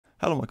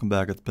Hello, welcome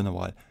back, it's been a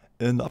while.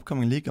 In the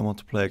upcoming league I want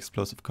to play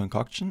Explosive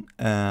ConCoction,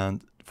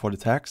 and for the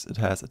tags it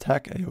has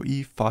attack,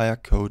 AoE, fire,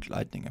 code,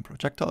 lightning and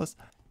projectiles.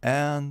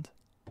 And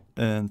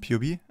in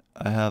POE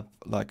I have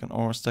like an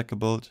aura stacker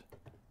build,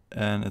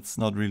 and it's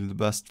not really the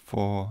best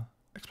for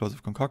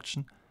Explosive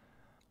ConCoction.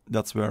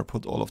 That's where I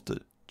put all of the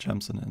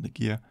gems in and the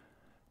gear,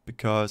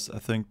 because I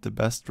think the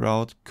best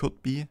route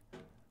could be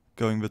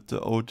going with the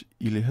old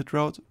Ely hit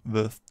route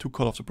with 2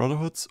 Call of the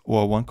Brotherhoods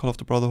or 1 Call of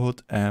the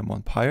Brotherhood and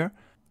 1 Pyre,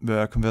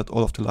 where I convert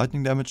all of the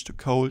lightning damage to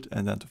cold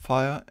and then to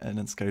fire and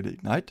then scale the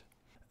ignite.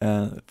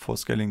 And for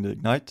scaling the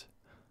ignite,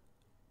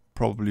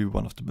 probably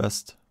one of the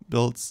best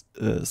builds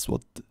is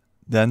what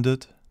Dan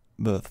did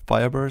with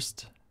Fire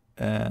Burst,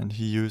 and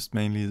he used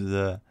mainly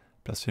the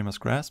Blasphemous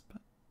Grasp,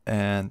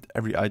 and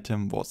every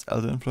item was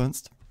Elder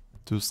influenced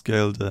to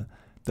scale the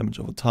damage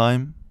over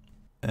time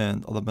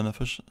and other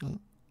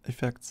beneficial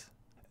effects.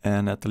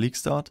 And at the league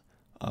start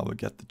I will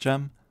get the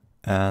gem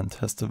and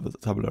test it with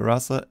Tabula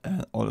Rasa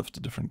and all of the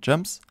different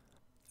gems.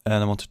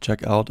 And I want to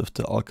check out if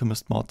the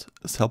Alchemist mod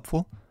is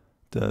helpful,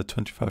 the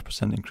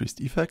 25% increased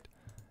effect,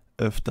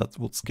 if that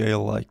would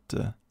scale like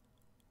the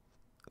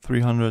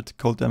 300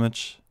 cold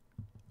damage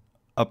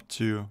up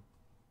to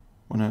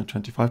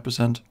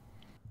 125%,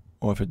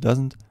 or if it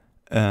doesn't,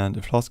 and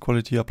if flask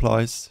quality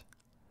applies.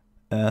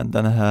 And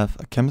then I have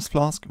a chemist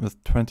flask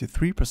with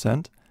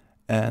 23%,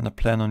 and I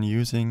plan on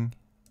using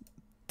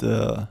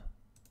the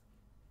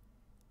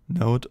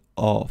node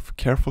of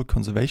Careful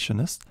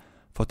Conservationist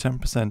for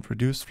 10%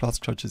 reduced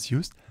flask charges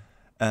used,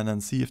 and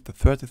then see if the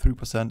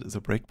 33% is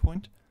a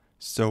breakpoint,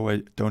 so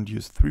I don't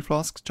use 3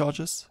 flask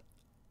charges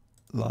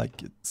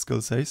like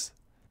skill says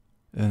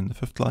in the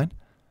 5th line,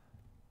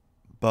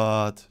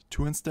 but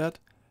 2 instead.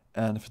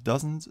 And if it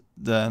doesn't,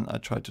 then I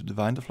try to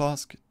divine the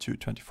flask to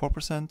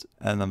 24%,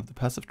 and then with the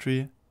passive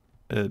tree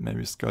it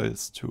maybe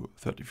scales to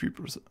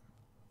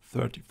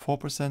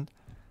 34%,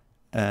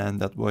 and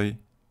that way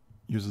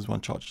uses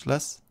 1 charge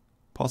less,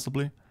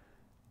 possibly.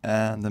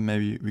 And then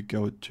maybe we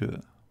go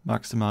to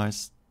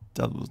maximize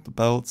that with the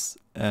belts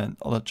and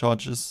other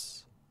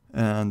charges,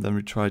 and then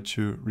we try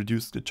to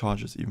reduce the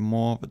charges even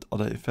more with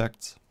other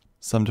effects.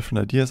 Some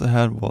different ideas I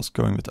had was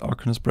going with the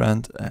Arcanist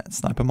brand and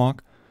Sniper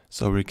Mark,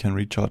 so we can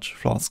recharge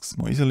flasks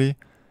more easily,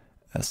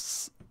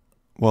 as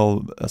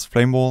well as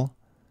Flame Wall,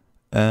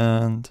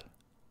 and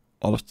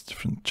all of the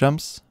different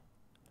gems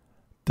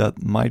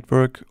that might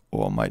work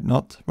or might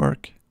not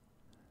work.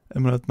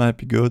 Amulet might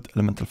be good,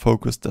 Elemental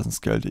Focus doesn't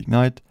scale the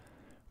ignite,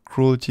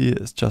 Cruelty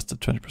is just a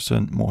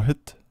 20% more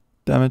hit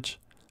damage,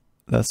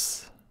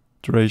 less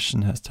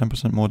duration has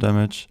 10% more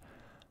damage,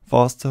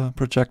 faster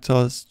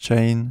projectiles,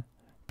 Chain,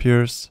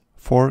 Pierce,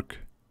 Fork,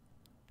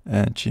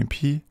 and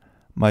GMP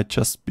might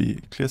just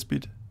be clear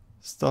speed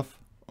stuff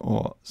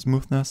or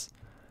smoothness,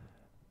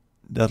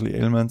 Deadly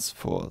Ailments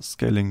for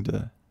scaling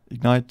the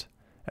ignite,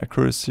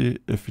 Accuracy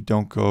if we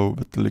don't go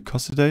with the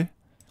Lycosidae,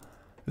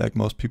 like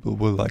most people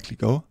will likely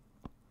go.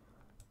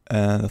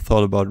 And I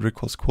thought about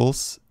Rickles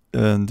Quills.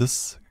 In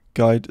this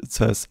guide it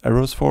says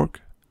Arrows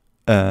Fork,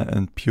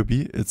 and POB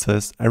it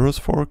says Arrows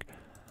Fork,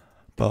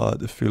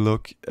 but if you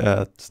look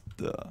at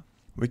the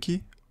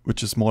wiki,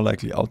 which is more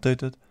likely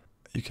outdated,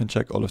 you can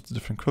check all of the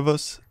different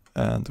quivers,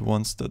 and the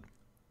ones that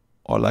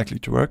are likely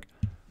to work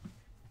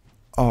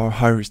are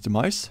Hyri's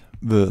Demise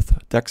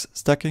with Dex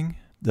stacking,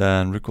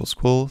 then Rickles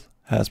Quill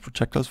has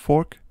Projectiles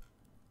Fork,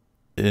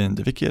 in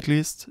the wiki at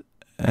least,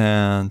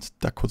 and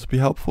that could be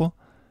helpful.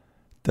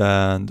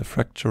 Then the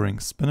Fracturing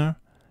Spinner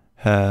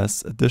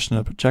has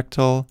additional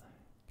projectile,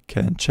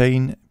 can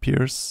chain,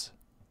 pierce,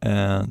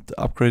 and the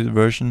upgraded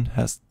version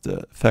has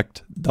the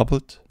effect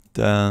doubled.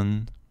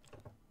 Then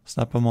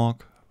Sniper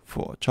Mark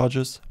for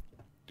charges.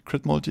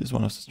 Crit Multi is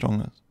one of the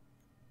strongest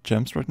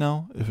gems right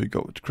now if we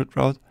go with the crit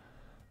route.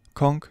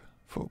 Conk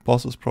for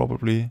bosses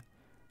probably.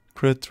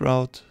 Crit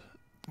route,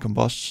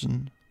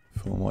 Combustion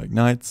for more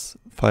ignites,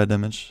 fire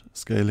damage,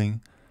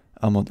 scaling,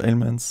 Armored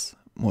Ailments,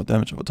 more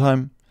damage over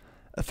time.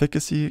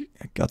 Efficacy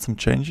got some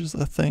changes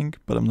I think,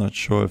 but I'm not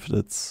sure if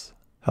that's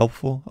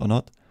helpful or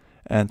not.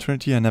 And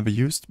Trinity I never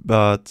used,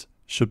 but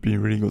should be a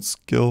really good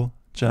skill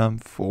gem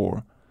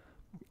for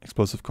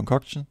Explosive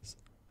ConCoctions.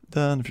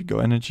 Then if you go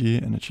Energy,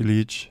 Energy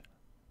Leech,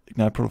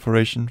 Ignite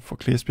Proliferation for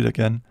clear speed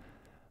again,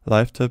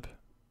 Life Tip,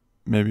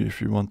 maybe if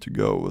you want to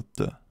go with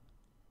the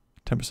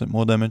 10%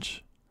 more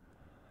damage.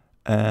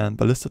 And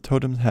Ballista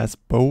Totem has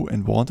bow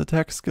and wand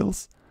attack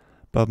skills,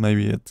 but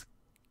maybe it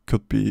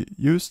could be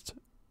used,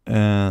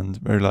 and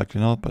very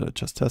likely not, but I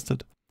just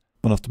tested.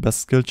 One of the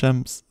best skill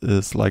gems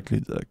is likely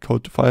the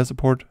Code to Fire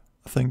support,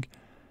 I think.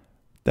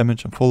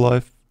 Damage and full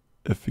life,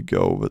 if we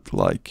go with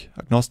like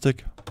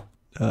Agnostic,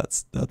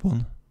 that's that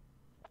one.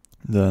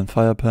 Then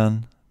Fire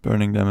Pan,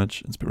 burning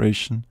damage,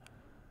 inspiration,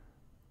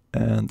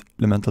 and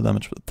elemental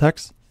damage with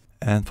attacks.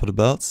 And for the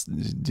belts,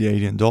 the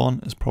Alien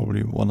Dawn is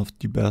probably one of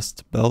the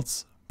best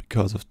belts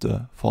because of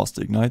the fast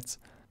ignites.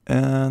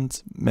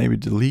 And maybe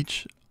the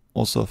Leech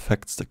also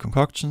affects the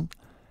concoction.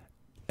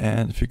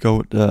 And if you go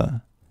with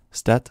the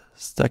stat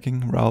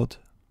stacking route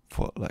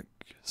for like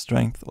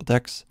strength or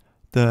dex,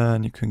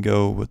 then you can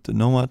go with the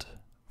Nomad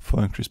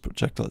for increased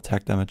projectile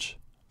attack damage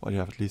while you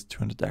have at least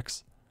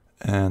 200x.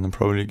 And I'm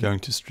probably going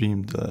to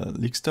stream the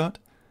league start,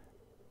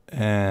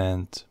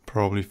 and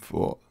probably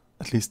for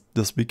at least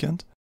this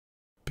weekend,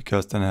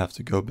 because then I have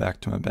to go back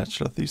to my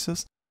bachelor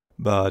thesis.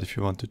 But if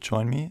you want to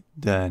join me,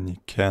 then you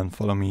can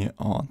follow me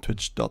on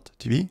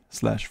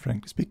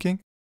twitch.tv/franklyspeaking,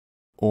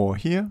 or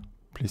here.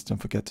 Please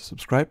don't forget to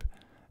subscribe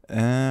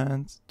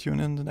and tune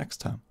in the next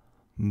time.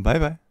 Bye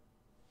bye.